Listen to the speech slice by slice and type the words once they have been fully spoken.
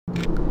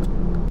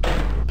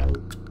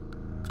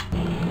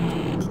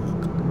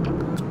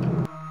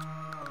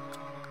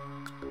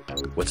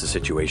What's the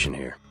situation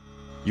here?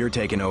 You're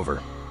taking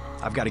over.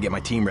 I've got to get my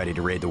team ready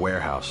to raid the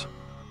warehouse.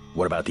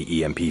 What about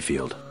the EMP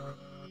field?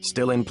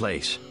 Still in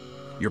place.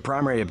 Your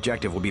primary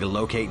objective will be to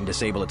locate and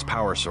disable its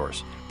power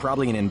source,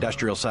 probably an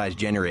industrial-sized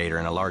generator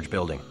in a large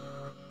building.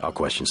 I'll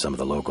question some of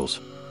the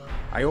locals.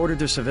 I ordered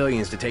the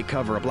civilians to take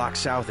cover a block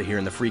south of here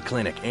in the Free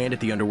Clinic and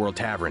at the Underworld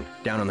Tavern,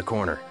 down on the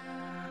corner.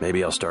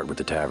 Maybe I'll start with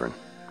the tavern.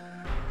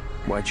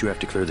 Why'd you have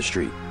to clear the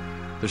street?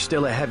 There's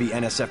still a heavy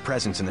NSF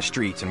presence in the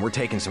streets, and we're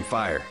taking some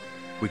fire.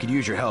 We could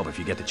use your help if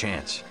you get the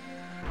chance.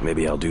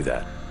 Maybe I'll do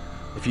that.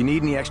 If you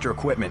need any extra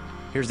equipment,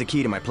 here's the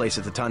key to my place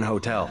at the Ton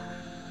Hotel.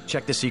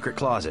 Check the secret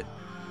closet.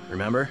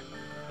 Remember?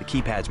 The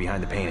keypad's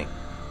behind the painting.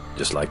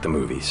 Just like the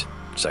movies.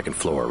 Second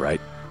floor, right?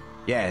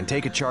 Yeah, and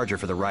take a charger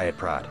for the riot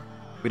prod.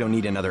 We don't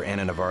need another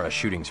Anna Navarra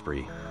shooting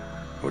spree.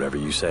 Whatever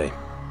you say.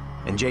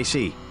 And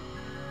JC,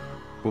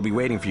 we'll be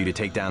waiting for you to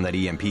take down that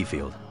EMP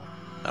field.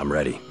 I'm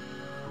ready.